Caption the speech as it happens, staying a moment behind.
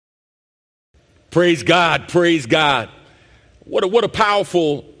Praise God, praise God. What a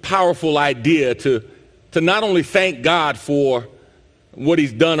powerful idea to not only thank God for what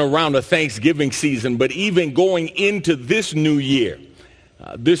he's done around the Thanksgiving season, but even going into this new year,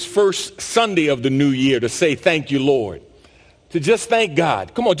 this first Sunday of the new year, to say thank you, Lord. To just thank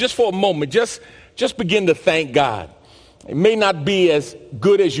God. Come on, just for a moment, just begin to thank God. It may not be as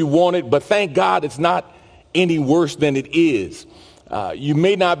good as you want it, but thank God it's not any worse than it is. You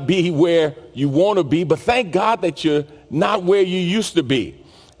may not be where you want to be, but thank God that you're not where you used to be.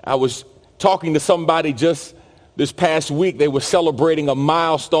 I was talking to somebody just this past week. They were celebrating a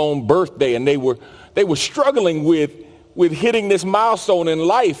milestone birthday, and they were struggling with hitting this milestone in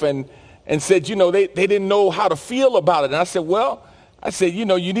life, and said, they didn't know how to feel about it. And I said,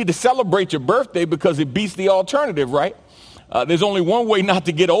 you need to celebrate your birthday because it beats the alternative, right? There's only one way not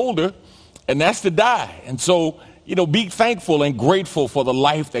to get older, and that's to die. And so, be thankful and grateful for the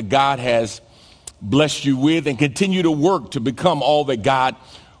life that God has blessed you with, and continue to work to become all that God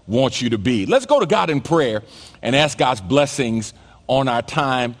wants you to be. Let's go to God in prayer and ask God's blessings on our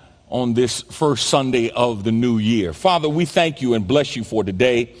time on this first Sunday of the new year. Father, we thank you and bless you for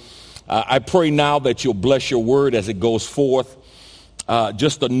today. I pray now that you'll bless your word as it goes forth.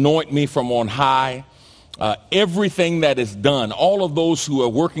 Just anoint me from on high. Everything that is done, all of those who are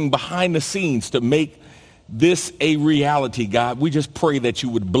working behind the scenes to make this a reality, God, we just pray that you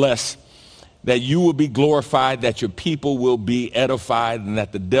would bless, that you will be glorified, that your people will be edified, and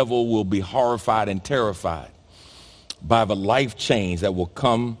that the devil will be horrified and terrified by the life change that will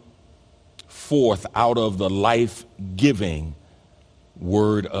come forth out of the life-giving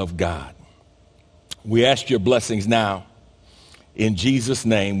word of God. We ask your blessings now. In Jesus'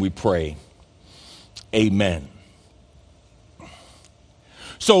 name we pray. Amen.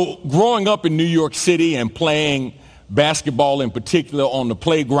 So growing up in New York City and playing basketball in particular on the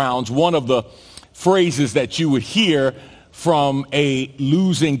playgrounds, one of the phrases that you would hear from a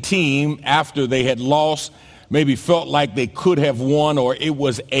losing team after they had lost, maybe felt like they could have won, or it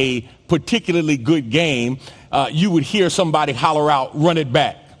was a particularly good game, you would hear somebody holler out, "Run it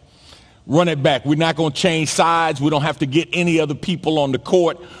back. Run it back. We're not going to change sides. We don't have to get any other people on the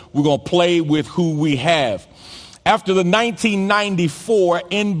court. We're going to play with who we have." After the 1994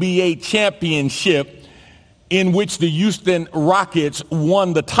 NBA championship, in which the Houston Rockets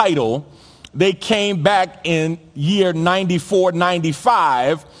won the title, they came back in year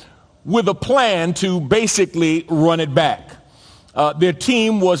 94-95 with a plan to basically run it back. Their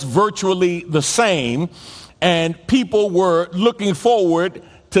team was virtually the same, and people were looking forward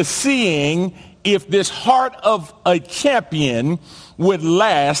to seeing if this heart of a champion would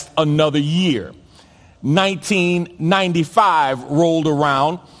last another year. 1995 rolled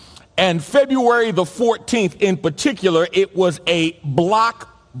around, and February the 14th in particular, it was a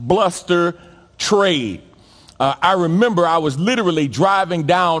blockbuster trade. I remember I was literally driving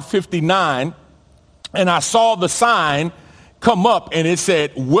down 59, and I saw the sign come up, and it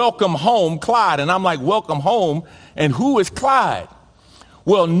said, "Welcome home, Clyde." And I'm like, welcome home? And who is Clyde?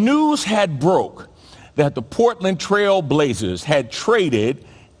 Well, news had broke that the Portland Trail Blazers had traded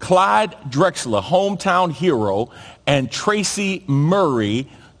Clyde Drexler, hometown hero, and Tracy Murray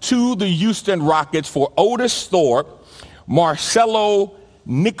to the Houston Rockets for Otis Thorpe, Marcelo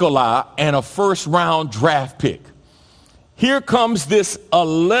Nicola, and a first-round draft pick. Here comes this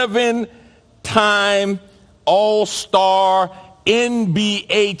 11-time All-Star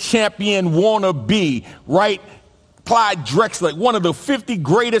NBA champion wannabe, right? Clyde Drexler, one of the 50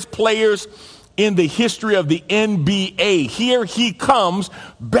 greatest players in the history of the NBA. Here he comes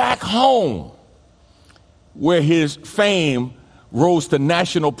back home, where his fame rose to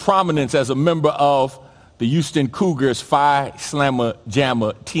national prominence as a member of the Houston Cougars Phi Slamma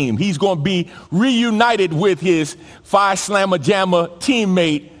Jamma team. He's going to be reunited with his Phi Slamma Jamma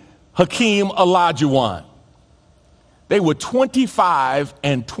teammate, Hakeem Olajuwon. They were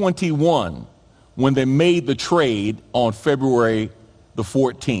 25-21 when they made the trade on February the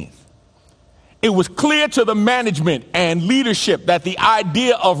 14th. It was clear to the management and leadership that the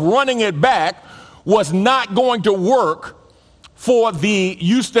idea of running it back was not going to work for the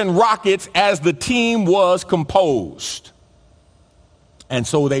Houston Rockets as the team was composed. And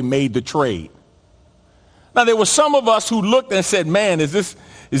so they made the trade. Now, there were some of us who looked and said, man, is this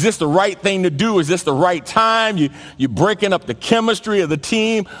the right thing to do? Is this the right time? You're breaking up the chemistry of the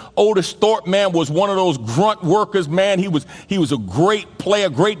team. Otis Thorpe, man, was one of those grunt workers, man. He was a great player,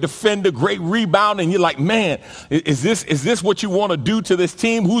 great defender, great rebounder. And you're like, man, is this what you want to do to this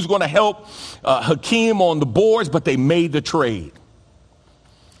team? Who's going to help Hakeem on the boards? But they made the trade.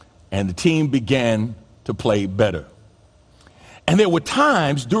 And the team began to play better. And there were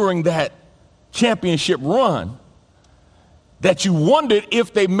times during that championship run that you wondered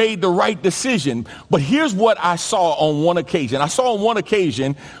if they made the right decision. But here's what I saw on one occasion. I saw on one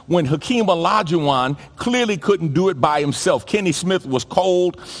occasion when Hakeem Olajuwon clearly couldn't do it by himself. Kenny Smith was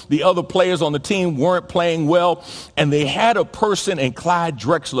cold. The other players on the team weren't playing well. And they had a person in Clyde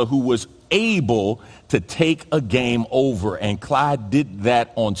Drexler who was able to take a game over. And Clyde did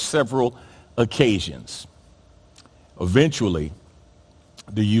that on several occasions. Eventually,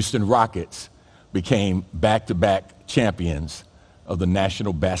 the Houston Rockets became back-to-back champions of the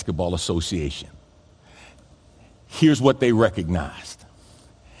National Basketball Association. Here's what they recognized.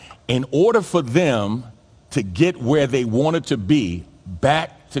 In order for them to get where they wanted to be,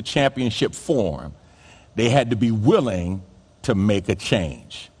 back to championship form, they had to be willing to make a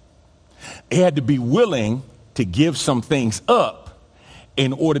change. They had to be willing to give some things up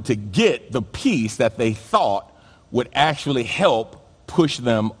in order to get the piece that they thought would actually help push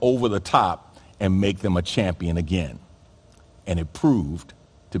them over the top and make them a champion again. And it proved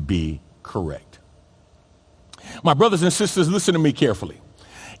to be correct. My brothers and sisters, listen to me carefully.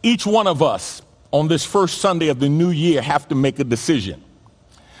 Each one of us on this first Sunday of the new year have to make a decision.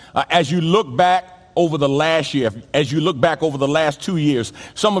 As you look back over the last year, as you look back over the last 2 years,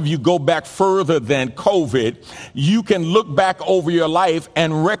 some of you go back further than COVID, you can look back over your life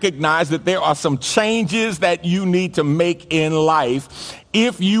and recognize that there are some changes that you need to make in life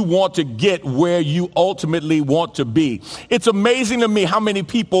if you want to get where you ultimately want to be. It's amazing to me how many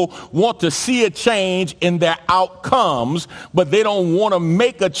people want to see a change in their outcomes, but they don't want to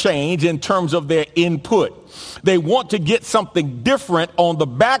make a change in terms of their input. They want to get something different on the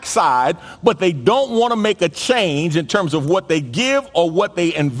backside, but they don't want to make a change in terms of what they give or what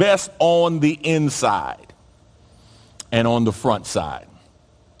they invest on the inside and on the front side.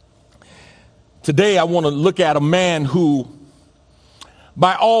 Today, I want to look at a man who,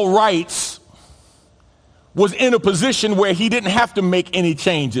 by all rights, was in a position where he didn't have to make any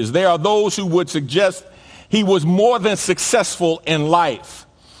changes. There are those who would suggest he was more than successful in life.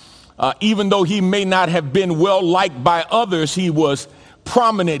 Even though he may not have been well liked by others, he was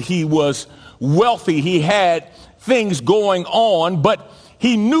prominent, he was wealthy, he had things going on, but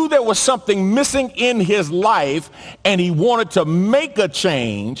he knew there was something missing in his life, and he wanted to make a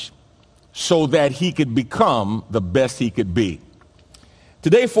change so that he could become the best he could be.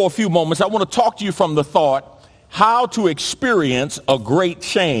 Today, for a few moments, I want to talk to you from the thought, how to experience a great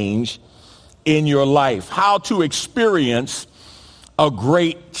change in your life. How to experience a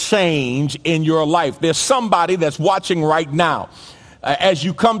great change in your life. There's somebody that's watching right now. As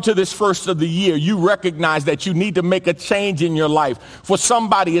you come to this first of the year, you recognize that you need to make a change in your life. For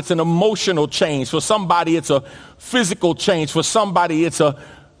somebody, it's an emotional change. For somebody, it's a physical change. For somebody, it's a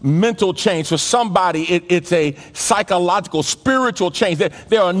mental change. For somebody, it's a psychological, spiritual change.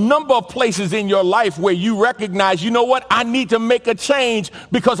 There are a number of places in your life where you recognize, you know what, I need to make a change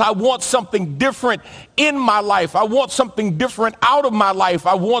because I want something different in my life. I want something different out of my life.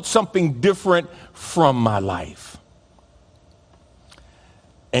 I want something different from my life.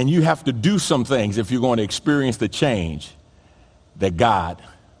 And you have to do some things if you're going to experience the change that God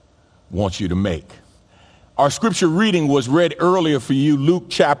wants you to make. Our scripture reading was read earlier for you, Luke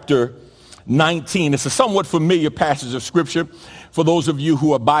chapter 19. It's a somewhat familiar passage of scripture for those of you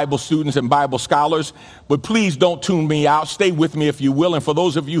who are Bible students and Bible scholars, but please don't tune me out. Stay with me if you will. And for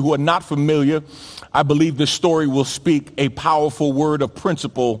those of you who are not familiar, I believe this story will speak a powerful word of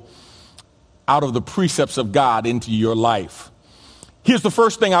principle out of the precepts of God into your life. Here's the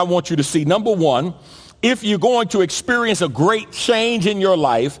first thing I want you to see. Number one, if you're going to experience a great change in your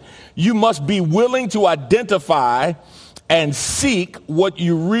life, you must be willing to identify and seek what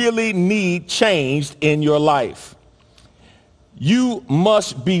you really need changed in your life. You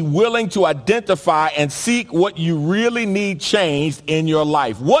must be willing to identify and seek what you really need changed in your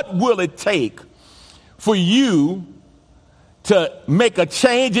life. What will it take for you to make a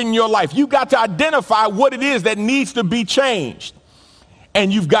change in your life? You got to identify what it is that needs to be changed.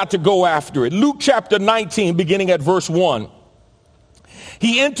 And you've got to go after it. Luke chapter 19, beginning at verse 1.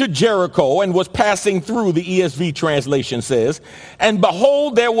 He entered Jericho and was passing through, the ESV translation says, and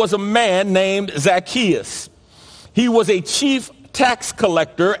behold, there was a man named Zacchaeus. He was a chief tax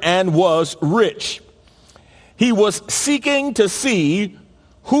collector and was rich. He was seeking to see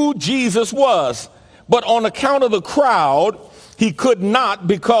who Jesus was, but on account of the crowd, he could not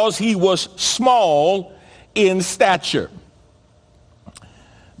because he was small in stature.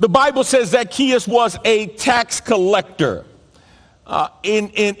 The Bible says Zacchaeus was a tax collector.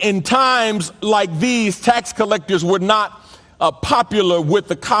 In times like these, tax collectors were not popular with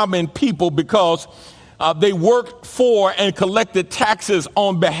the common people because They worked for and collected taxes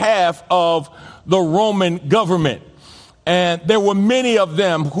on behalf of the Roman government. And there were many of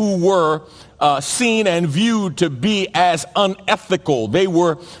them who were seen and viewed to be as unethical. They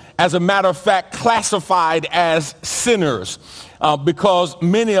were, as a matter of fact, classified as sinners because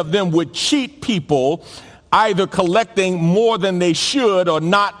many of them would cheat people, either collecting more than they should or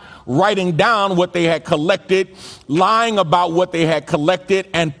not writing down what they had collected, lying about what they had collected,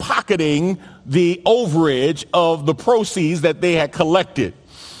 and pocketing the overage of the proceeds that they had collected.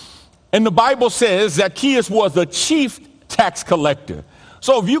 And the Bible says Zacchaeus was the chief tax collector.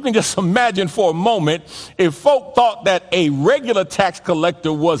 So if you can just imagine for a moment, if folk thought that a regular tax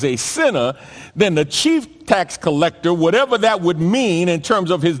collector was a sinner, then the chief tax collector, whatever that would mean in terms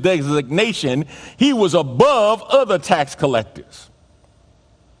of his designation, he was above other tax collectors.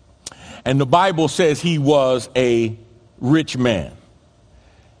 And the Bible says he was a rich man.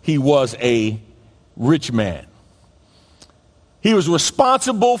 He was a rich man. He was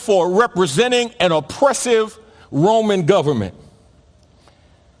responsible for representing an oppressive Roman government.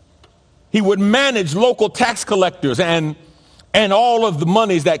 He would manage local tax collectors and all of the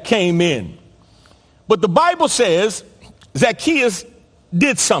monies that came in. But the Bible says Zacchaeus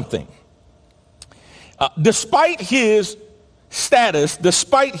did something. Despite his status,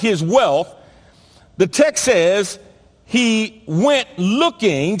 despite his wealth, the text says he went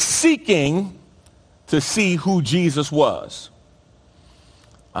looking, seeking to see who Jesus was.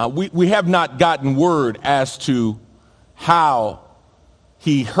 We have not gotten word as to how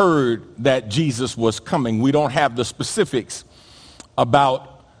he heard that Jesus was coming. We don't have the specifics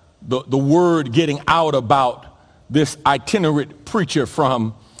about the word getting out about this itinerant preacher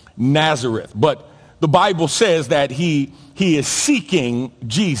from Nazareth. But the Bible says that he is seeking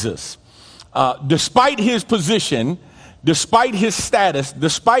Jesus. Despite his position, despite his status,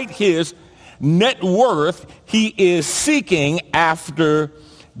 despite his net worth, he is seeking after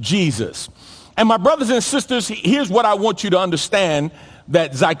Jesus. And my brothers and sisters, here's what I want you to understand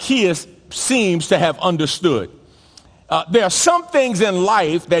that Zacchaeus seems to have understood. There are some things in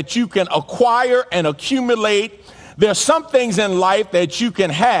life that you can acquire and accumulate. There are some things in life that you can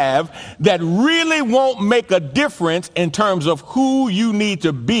have that really won't make a difference in terms of who you need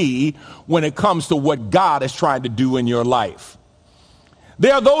to be when it comes to what God is trying to do in your life.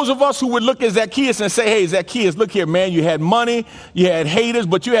 There are those of us who would look at Zacchaeus and say, hey, Zacchaeus, look here, man, you had money, you had haters,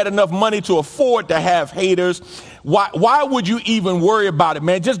 but you had enough money to afford to have haters. Why would you even worry about it,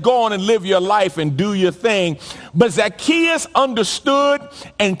 man? Just go on and live your life and do your thing. But Zacchaeus understood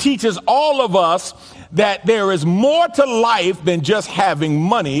and teaches all of us that there is more to life than just having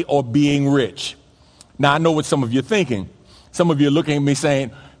money or being rich. Now, I know what some of you are thinking. Some of you are looking at me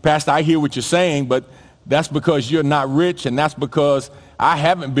saying, Pastor, I hear what you're saying, but that's because you're not rich, and that's because I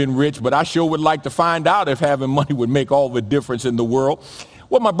haven't been rich, but I sure would like to find out if having money would make all the difference in the world.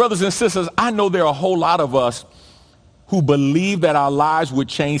 Well, my brothers and sisters, I know there are a whole lot of us who believe that our lives would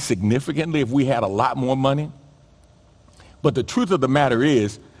change significantly if we had a lot more money. But the truth of the matter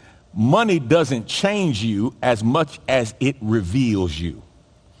is, money doesn't change you as much as it reveals you.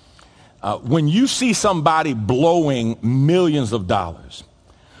 When you see somebody blowing millions of dollars,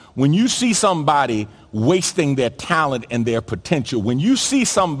 when you see somebody wasting their talent and their potential, when you see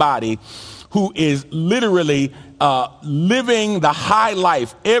somebody who is literally living the high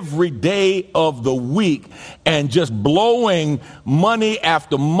life every day of the week and just blowing money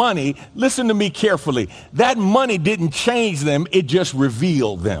after money, listen to me carefully. That money didn't change them. It just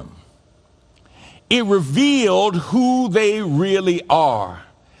revealed them. It revealed who they really are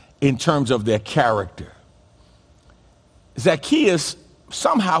in terms of their character. Zacchaeus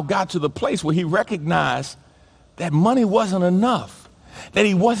somehow got to the place where he recognized that money wasn't enough, that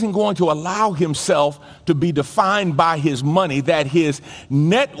he wasn't going to allow himself to be defined by his money, that his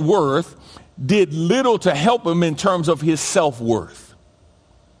net worth did little to help him in terms of his self-worth.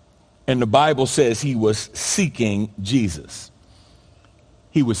 And the Bible says he was seeking Jesus.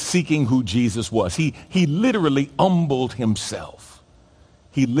 He was seeking who Jesus was. He literally humbled himself.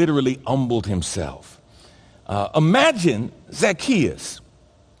 He literally humbled himself. Imagine Zacchaeus.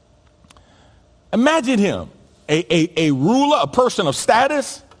 Imagine him, a ruler, a person of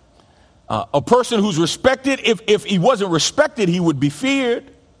status, a person who's respected. If he wasn't respected, he would be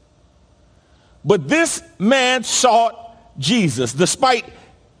feared. But this man sought Jesus. Despite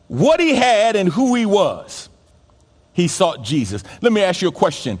what he had and who he was, he sought Jesus. Let me ask you a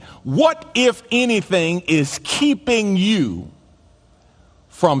question. What, if anything, is keeping you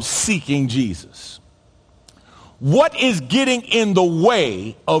from seeking Jesus? What is getting in the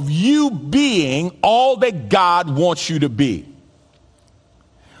way of you being all that God wants you to be?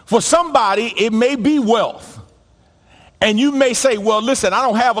 For somebody, it may be wealth. And you may say, well, listen, I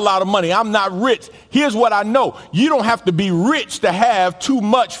don't have a lot of money. I'm not rich. Here's what I know. You don't have to be rich to have too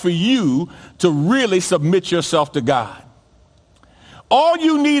much for you to really submit yourself to God. All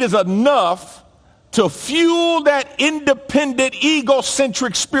you need is enough to fuel that independent,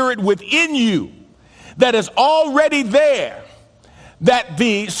 egocentric spirit within you that is already there, that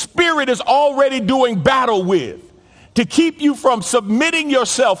the Spirit is already doing battle with, to keep you from submitting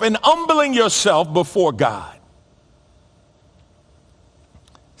yourself and humbling yourself before God.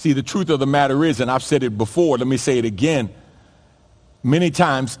 See, the truth of the matter is, and I've said it before, let me say it again, many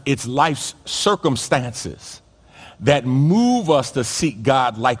times it's life's circumstances that move us to seek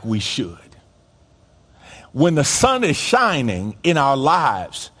God like we should. When the sun is shining in our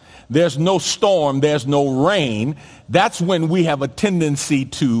lives, there's no storm, there's no rain. That's when we have a tendency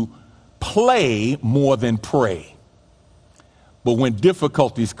to play more than pray. But when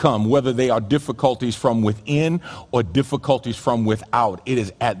difficulties come, whether they are difficulties from within or difficulties from without, it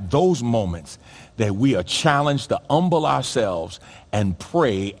is at those moments that we are challenged to humble ourselves and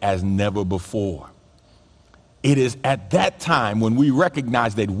pray as never before. It is at that time when we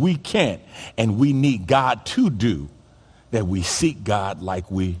recognize that we can't and we need God to do, that we seek God like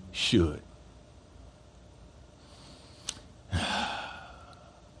we should.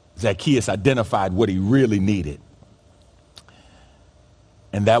 Zacchaeus identified what he really needed.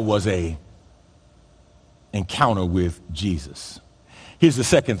 And that was an encounter with Jesus. Here's the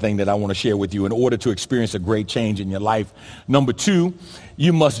second thing that I want to share with you in order to experience a great change in your life. Number 2,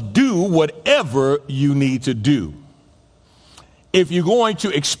 you must do whatever you need to do. If you're going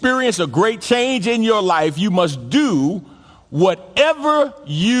to experience a great change in your life, you must do whatever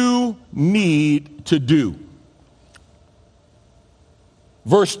you need to do.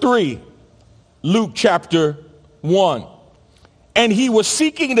 Verse 3, Luke chapter 1. And he was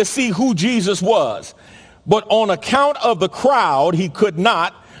seeking to see who Jesus was, but on account of the crowd, he could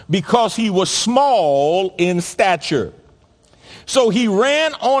not, because he was small in stature. So he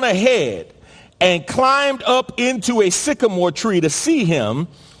ran on ahead and climbed up into a sycamore tree to see him,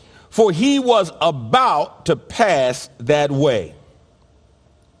 for he was about to pass that way.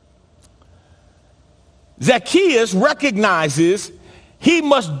 Zacchaeus recognizes he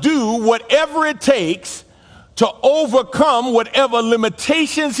must do whatever it takes to overcome whatever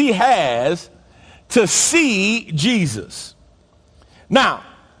limitations he has to see Jesus. Now,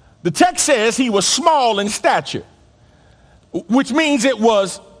 the text says he was small in stature, which means it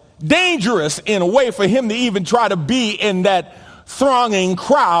was dangerous in a way for him to even try to be in that thronging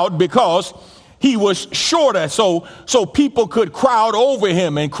crowd, because he was shorter, so people could crowd over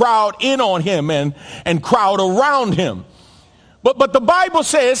him and crowd in on him and crowd around him. But the Bible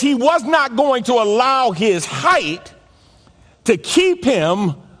says he was not going to allow his height to keep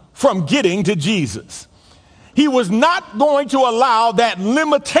him from getting to Jesus. He was not going to allow that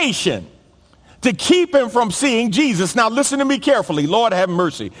limitation to keep him from seeing Jesus. Now listen to me carefully. Lord have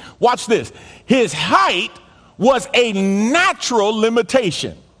mercy. Watch this. His height was a natural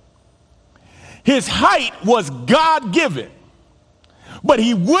limitation. His height was God-given. But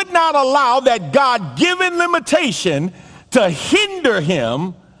he would not allow that God-given limitation to hinder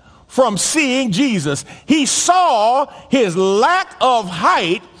him from seeing Jesus. He saw his lack of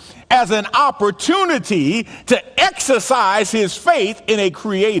height as an opportunity to exercise his faith in a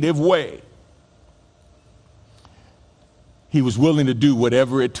creative way. He was willing to do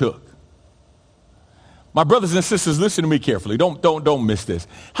whatever it took. My brothers and sisters, listen to me carefully. Don't miss this.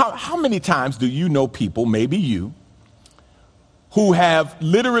 How many times do you know people, maybe you, who have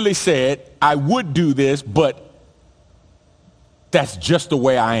literally said, I would do this, but that's just the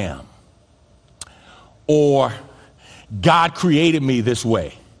way I am? Or God created me this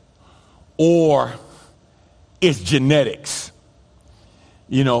way. Or it's genetics,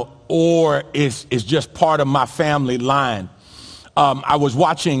 or it's just part of my family line. I was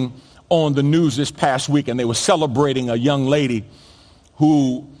watching on the news this past week, and they were celebrating a young lady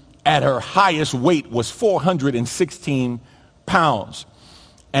who at her highest weight was 416 pounds.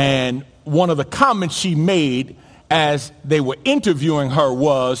 And one of the comments she made as they were interviewing her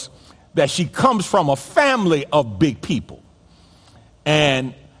was that she comes from a family of big people.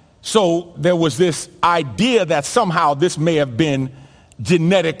 And so there was this idea that somehow this may have been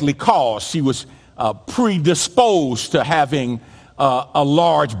genetically caused. She was predisposed to having a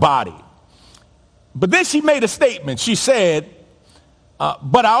large body. But then she made a statement. She said,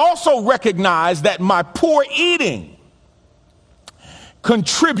 but I also recognize that my poor eating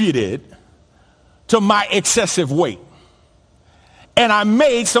contributed to my excessive weight. And I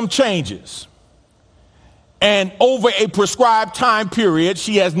made some changes. And over a prescribed time period,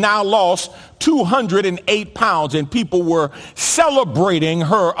 she has now lost 208 pounds, and people were celebrating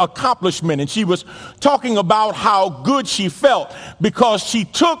her accomplishment. And she was talking about how good she felt because she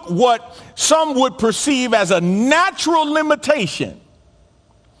took what some would perceive as a natural limitation,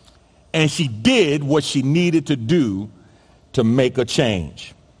 and she did what she needed to do to make a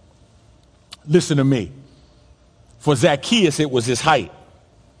change. Listen to me. For Zacchaeus, it was his height.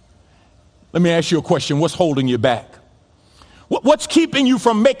 Let me ask you a question. What's holding you back? What's keeping you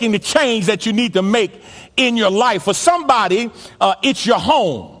from making the change that you need to make in your life? For somebody, it's your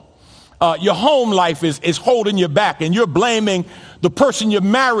home. Your home life is holding you back, and you're blaming the person you're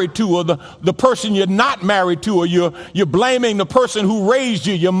married to or the person you're not married to, or you're blaming the person who raised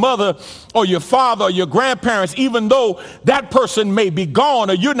you, your mother or your father or your grandparents, even though that person may be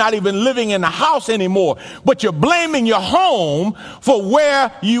gone or you're not even living in the house anymore. But you're blaming your home for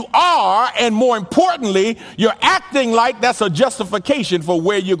where you are, and more importantly, you're acting like that's a justification for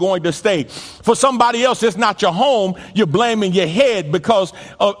where you're going to stay. For somebody else, it's not your home. You're blaming your head because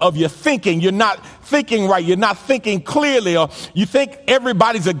of your thinking. You're not thinking right. You're not thinking clearly, or you think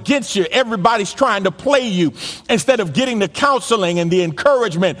everybody's against you. Everybody's trying to play you, instead of getting the counseling and the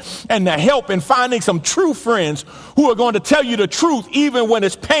encouragement and the help and finding some true friends who are going to tell you the truth even when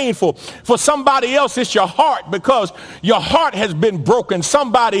it's painful. For somebody else, it's your heart, because your heart has been broken.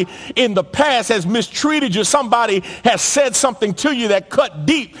 Somebody in the past has mistreated you. Somebody has said something to you that cut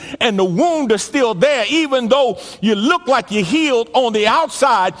deep, and the wound is still there. Even though you look like you're healed on the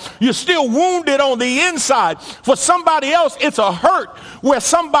outside, you're still wounded on the inside. For somebody else, it's a hurt where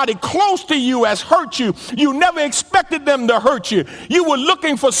somebody close to you has hurt you. You never expected them to hurt you. You were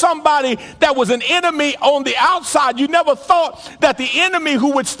looking for somebody that was an enemy on the outside. You never thought that the enemy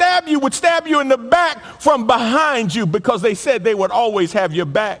who would stab you in the back from behind you, because they said they would always have your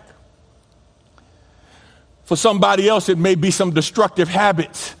back. For somebody else, it may be some destructive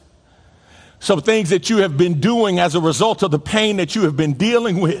habits, some things that you have been doing as a result of the pain that you have been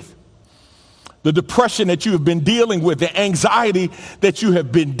dealing with, the depression that you have been dealing with, the anxiety that you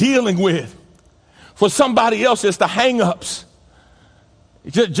have been dealing with. For somebody else, it's the hang-ups,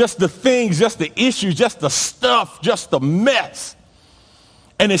 just the things, just the issues, just the stuff, just the mess.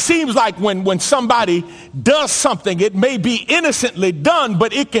 And it seems like when somebody does something, it may be innocently done,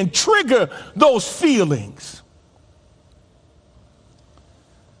 but it can trigger those feelings.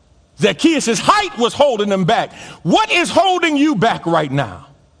 Zacchaeus' height was holding him back. What is holding you back right now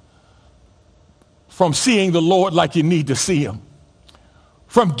from seeing the Lord like you need to see him,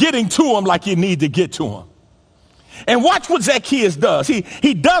 from getting to him like you need to get to him? And watch what Zacchaeus does.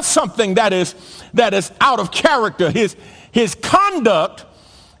 He does something that is out of character. His conduct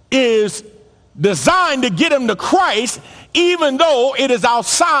is designed to get him to Christ, even though it is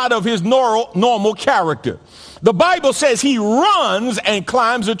outside of his normal character. The Bible says he runs and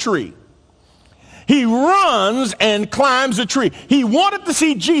climbs a tree. He runs and climbs a tree. He wanted to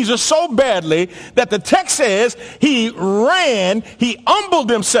see Jesus so badly that the text says he ran, he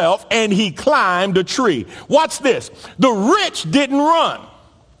humbled himself, and he climbed a tree. Watch this. The rich didn't run.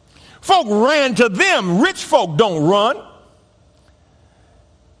 Folk ran to them. Rich folk don't run.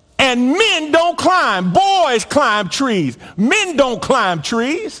 And men don't climb. Boys climb trees. Men don't climb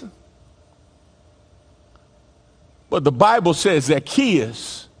trees. But the Bible says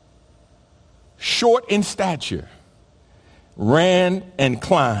Zacchaeus, short in stature, ran and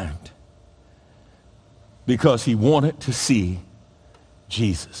climbed because he wanted to see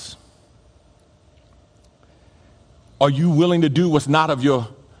Jesus. Are you willing to do what's not of your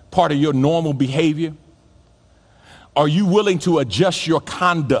part of your normal behavior? Are you willing to adjust your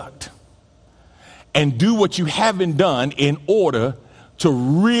conduct and do what you haven't done in order to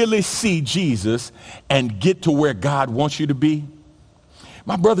really see Jesus and get to where God wants you to be?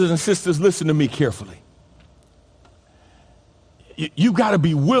 My brothers and sisters, listen to me carefully. You got to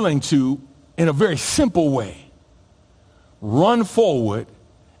be willing to, in a very simple way, run forward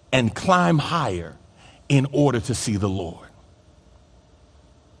and climb higher in order to see the Lord.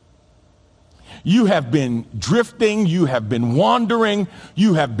 You have been drifting, you have been wandering,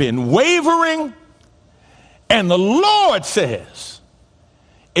 you have been wavering, and the Lord says,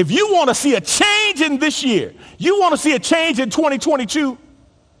 if you want to see a change in this year, you want to see a change in 2022,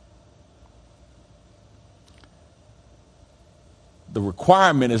 the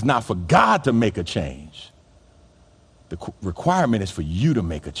requirement is not for God to make a change. The requirement is for you to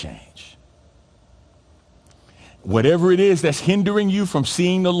make a change. Whatever it is that's hindering you from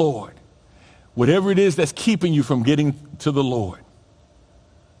seeing the Lord, whatever it is that's keeping you from getting to the Lord.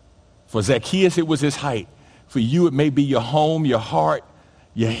 For Zacchaeus, it was his height. For you, it may be your home, your heart,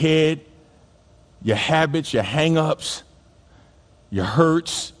 your head, your habits, your hang-ups, your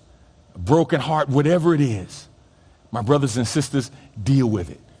hurts, a broken heart, whatever it is, my brothers and sisters, deal with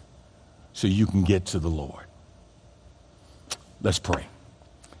it so you can get to the Lord. Let's pray.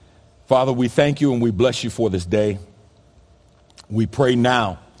 Father, we thank you and we bless you for this day. We pray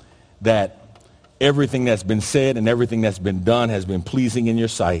now that everything that's been said and everything that's been done has been pleasing in your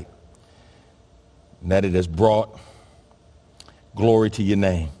sight, and that it has brought glory to your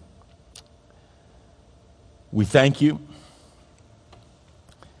name. We thank you.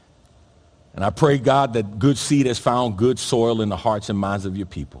 And I pray, God, that good seed has found good soil in the hearts and minds of your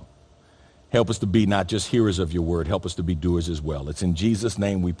people. Help us to be not just hearers of your word. Help us to be doers as well. It's in Jesus'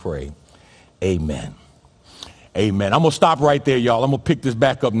 name we pray. Amen. Amen. I'm going to stop right there, y'all. I'm going to pick this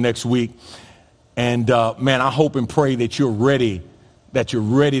back up next week. And, man, I hope and pray that you're ready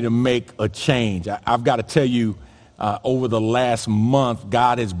to make a change. I've got to tell you, over the last month,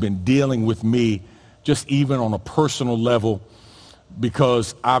 God has been dealing with me just even on a personal level,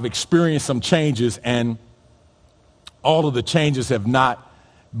 because I've experienced some changes, and all of the changes have not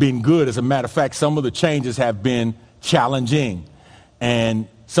been good. As a matter of fact, some of the changes have been challenging, and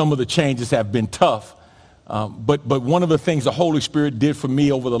some of the changes have been tough. But one of the things the Holy Spirit did for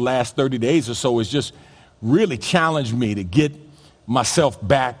me over the last 30 days or so is just really challenge me to get myself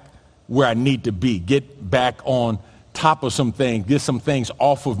back where I need to be, get back on top of some things, get some things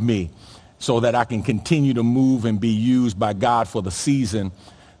off of me so that I can continue to move and be used by God for the season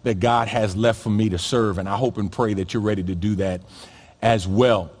that God has left for me to serve. And I hope and pray that you're ready to do that as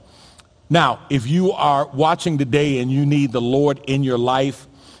well. Now, if you are watching today and you need the Lord in your life,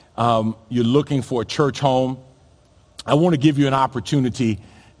 you're looking for a church home, I want to give you an opportunity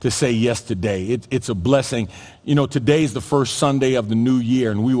to say yes today. It's a blessing. You know, today's the first Sunday of the new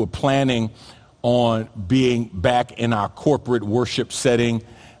year, and we were planning on being back in our corporate worship setting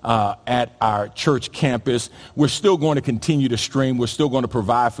at our church campus. We're still going to continue to stream. We're still going to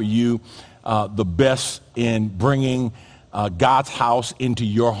provide for you the best in bringing God's house into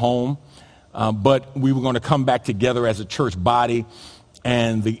your home. But we were going to come back together as a church body.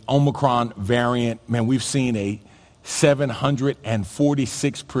 And the Omicron variant, man, we've seen a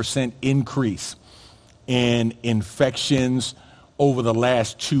 746% increase in infections over the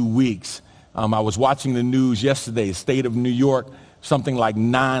last 2 weeks. I was watching the news yesterday, state of New York, something like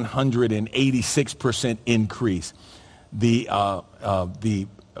 986% increase. The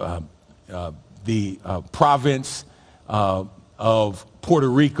province of Puerto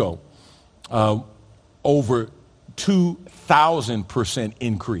Rico, over 2,000%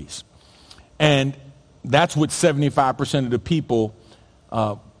 increase. And that's with 75% of the people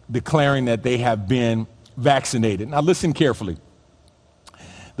declaring that they have been vaccinated. Now listen carefully.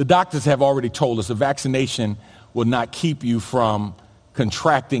 The doctors have already told us a vaccination will not keep you from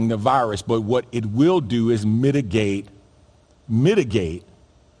contracting the virus, but what it will do is mitigate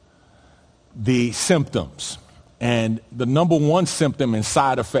the symptoms. And the number one symptom and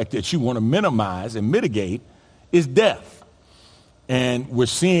side effect that you want to minimize and mitigate is death. And we're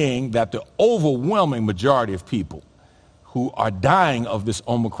seeing that the overwhelming majority of people who are dying of this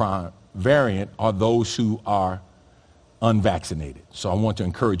Omicron variant are those who are unvaccinated. So I want to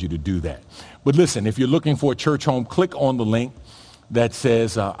encourage you to do that. But listen, if you're looking for a church home, click on the link that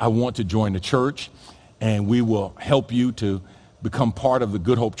says, I want to join the church, and we will help you to become part of the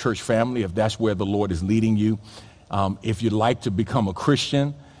Good Hope Church family if that's where the Lord is leading you. If you'd like to become a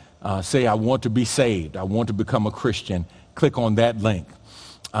Christian, say, I want to be saved, I want to become a Christian, click on that link,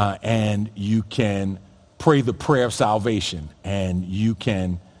 and you can pray the prayer of salvation, and you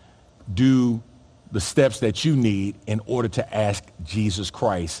can do the steps that you need in order to ask Jesus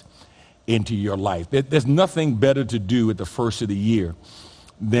Christ into your life. There's nothing better to do at the first of the year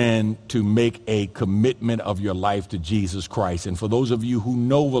than to make a commitment of your life to Jesus Christ. And for those of you who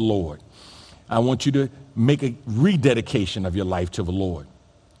know the Lord, I want you to make a rededication of your life to the Lord.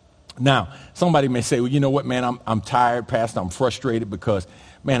 Now, somebody may say, well, you know what, man, I'm tired, Pastor. I'm frustrated because,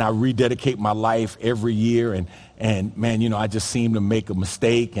 man, I rededicate my life every year, and man, you know, I just seem to make a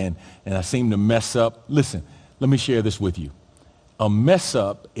mistake, and I seem to mess up. Listen, let me share this with you. A mess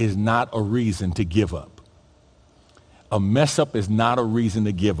up is not a reason to give up. A mess up is not a reason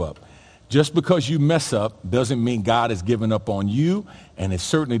to give up. Just because you mess up doesn't mean God has given up on you, and it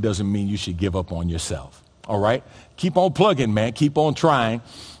certainly doesn't mean you should give up on yourself. All right? Keep on plugging, man. Keep on trying.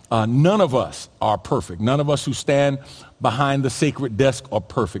 None of us are perfect. None of us who stand behind the sacred desk are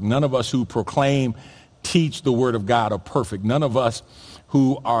perfect. None of us who proclaim, teach the word of God are perfect. None of us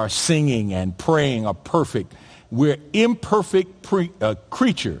who are singing and praying are perfect. We're imperfect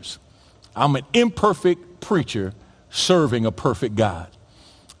creatures. I'm an imperfect preacher serving a perfect God.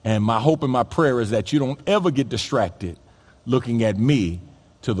 And my hope and my prayer is that you don't ever get distracted looking at me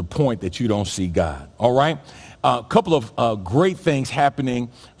to the point that you don't see God. All right? A couple of great things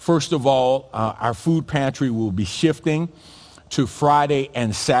happening. First of all, our food pantry will be shifting to Friday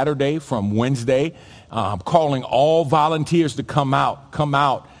and Saturday from Wednesday. I'm calling all volunteers to come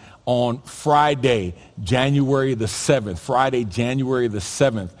out on Friday, January the 7th. Friday, January the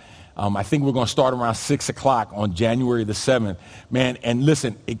 7th. I think we're going to start around 6 o'clock on January the 7th. Man, and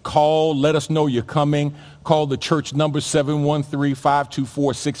listen, let us know you're coming. Call the church number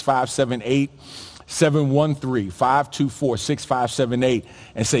 713-524-6578, 713-524-6578,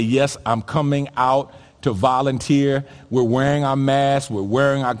 and say, yes, I'm coming out to volunteer. We're wearing our masks. We're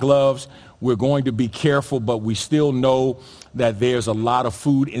wearing our gloves. We're going to be careful, but we still know that there's a lot of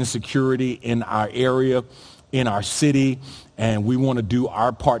food insecurity in our area, in our city, and we want to do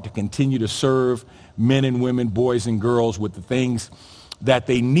our part to continue to serve men and women, boys and girls with the things that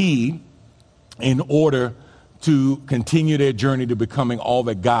they need in order to continue their journey to becoming all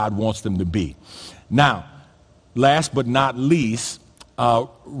that God wants them to be. Now, last but not least,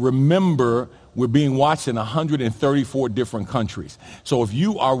 remember, we're being watched in 134 different countries. So if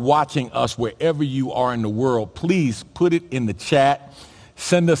you are watching us wherever you are in the world, please put it in the chat.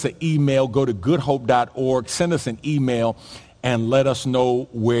 Send us an email. Go to goodhope.org. Send us an email and let us know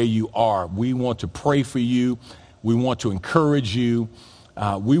where you are. We want to pray for you. We want to encourage you.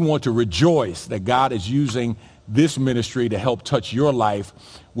 We want to rejoice that God is using this ministry to help touch your life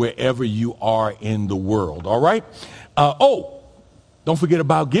wherever you are in the world. All right? Don't forget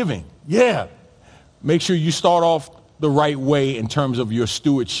about giving. Yeah. Make sure you start off the right way in terms of your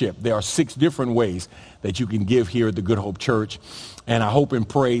stewardship. There are 6 different ways that you can give here at the Good Hope Church. And I hope and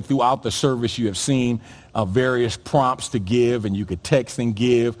pray throughout the service you have seen various prompts to give, and you could text and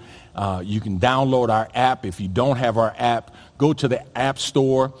give. You can download our app. If you don't have our app, go to the App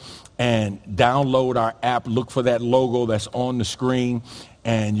Store and download our app. Look for that logo that's on the screen,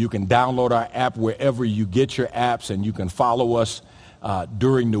 and you can download our app wherever you get your apps, and you can follow us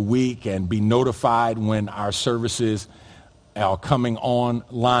during the week and be notified when our services are coming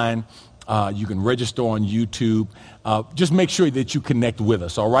online. You can register on YouTube. Just make sure that you connect with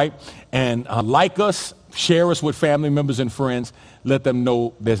us, all right? And like us, share us with family members and friends. Let them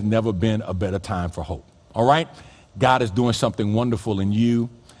know there's never been a better time for hope, all right? God is doing something wonderful in you.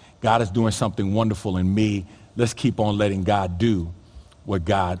 God is doing something wonderful in me. Let's keep on letting God do what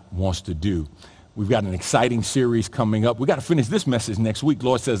God wants to do. We've got an exciting series coming up. We got to finish this message next week.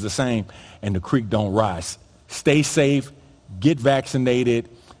 Lord says the same, and the creek don't rise. Stay safe, get vaccinated,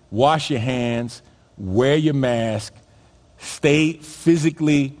 wash your hands, wear your mask, stay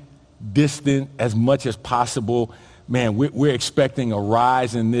physically distant as much as possible. Man, we're expecting a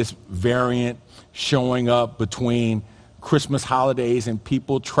rise in this variant showing up between Christmas holidays and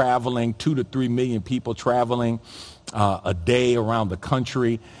people traveling, 2 to 3 million people traveling a day around the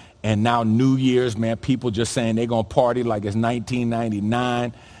country. And now New Year's, man, people just saying they're going to party like it's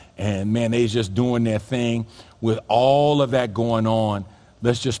 1999. And, man, they're just doing their thing. With all of that going on,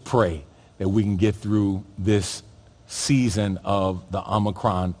 let's just pray that we can get through this season of the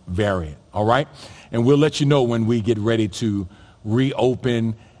Omicron variant, all right? And we'll let you know when we get ready to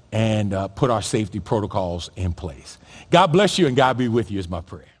reopen and put our safety protocols in place. God bless you and God be with you is my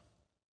prayer.